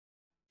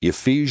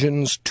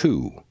Ephesians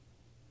 2.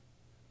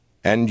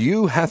 And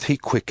you hath he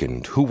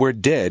quickened, who were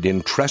dead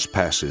in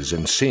trespasses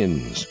and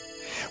sins,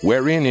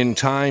 wherein in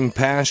time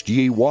past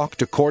ye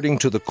walked according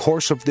to the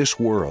course of this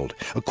world,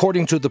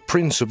 according to the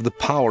prince of the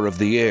power of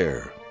the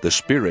air, the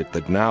spirit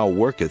that now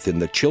worketh in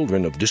the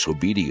children of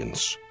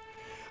disobedience,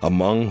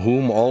 among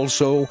whom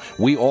also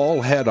we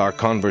all had our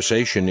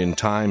conversation in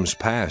times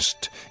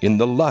past, in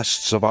the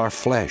lusts of our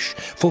flesh,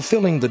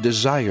 fulfilling the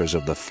desires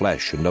of the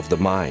flesh and of the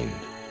mind,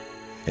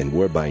 and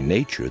were by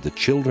nature the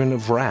children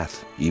of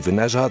wrath, even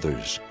as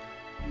others.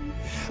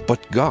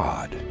 But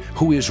God,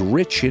 who is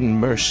rich in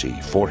mercy,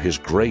 for his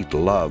great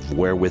love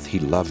wherewith he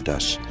loved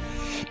us,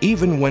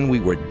 even when we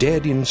were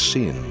dead in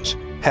sins,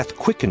 hath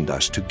quickened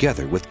us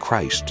together with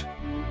Christ.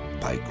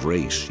 By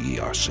grace ye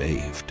are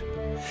saved.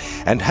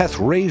 And hath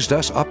raised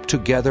us up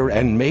together,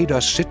 and made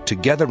us sit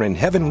together in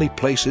heavenly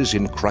places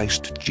in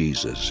Christ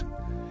Jesus,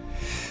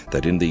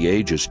 that in the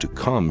ages to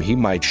come he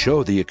might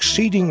show the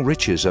exceeding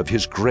riches of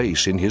his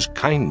grace in his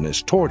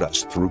kindness toward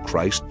us through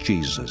Christ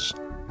Jesus.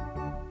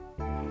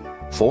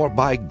 For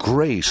by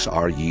grace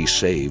are ye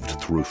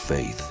saved through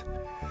faith,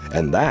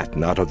 and that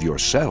not of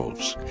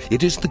yourselves,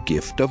 it is the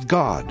gift of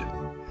God,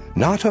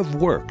 not of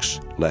works,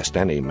 lest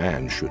any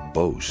man should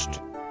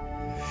boast.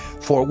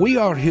 For we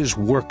are his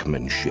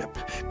workmanship,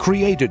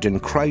 created in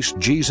Christ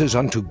Jesus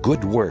unto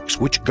good works,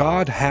 which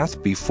God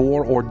hath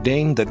before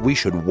ordained that we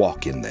should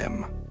walk in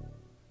them.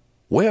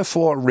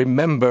 Wherefore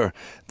remember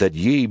that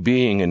ye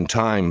being in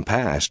time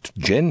past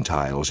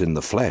Gentiles in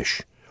the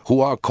flesh,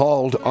 who are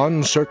called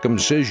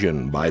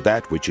uncircumcision by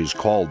that which is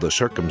called the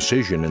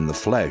circumcision in the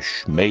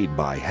flesh, made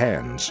by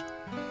hands,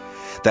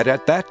 that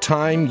at that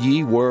time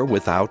ye were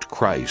without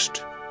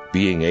Christ,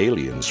 being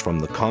aliens from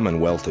the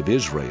commonwealth of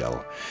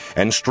Israel,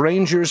 and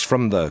strangers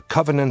from the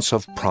covenants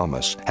of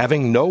promise,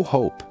 having no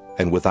hope,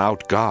 and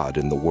without God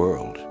in the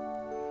world.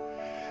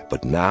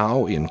 But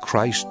now in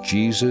Christ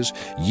Jesus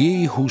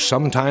ye who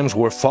sometimes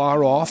were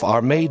far off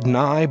are made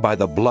nigh by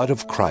the blood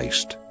of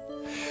Christ.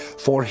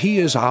 For he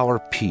is our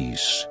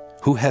peace,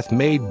 who hath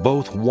made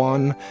both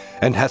one,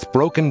 and hath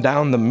broken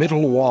down the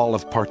middle wall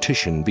of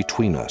partition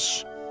between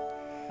us,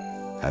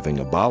 having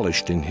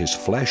abolished in his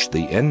flesh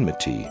the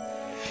enmity,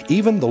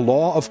 even the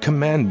law of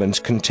commandments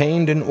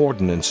contained in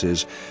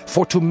ordinances,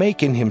 for to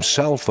make in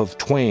himself of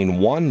twain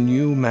one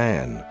new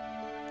man,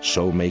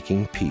 so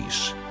making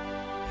peace,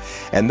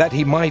 and that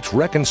he might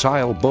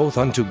reconcile both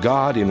unto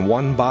God in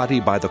one body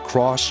by the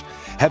cross,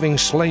 having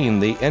slain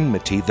the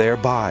enmity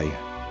thereby,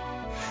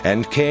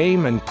 and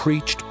came and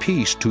preached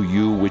peace to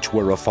you which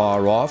were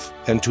afar off,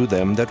 and to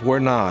them that were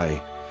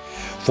nigh.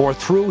 For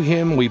through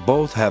him we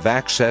both have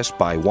access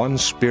by one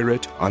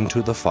Spirit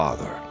unto the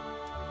Father.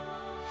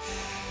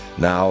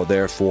 Now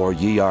therefore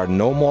ye are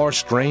no more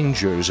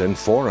strangers and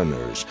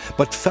foreigners,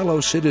 but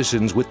fellow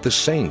citizens with the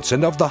saints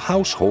and of the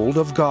household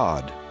of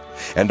God,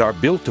 and are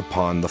built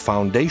upon the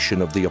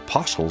foundation of the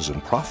apostles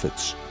and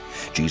prophets,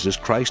 Jesus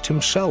Christ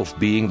himself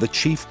being the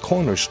chief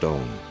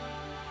cornerstone,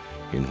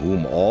 in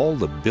whom all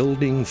the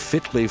building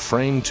fitly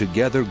framed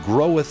together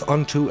groweth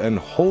unto an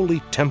holy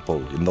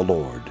temple in the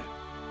Lord,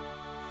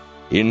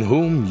 in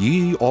whom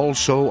ye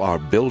also are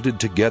builded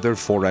together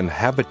for an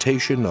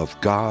habitation of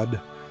God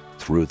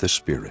through the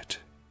Spirit.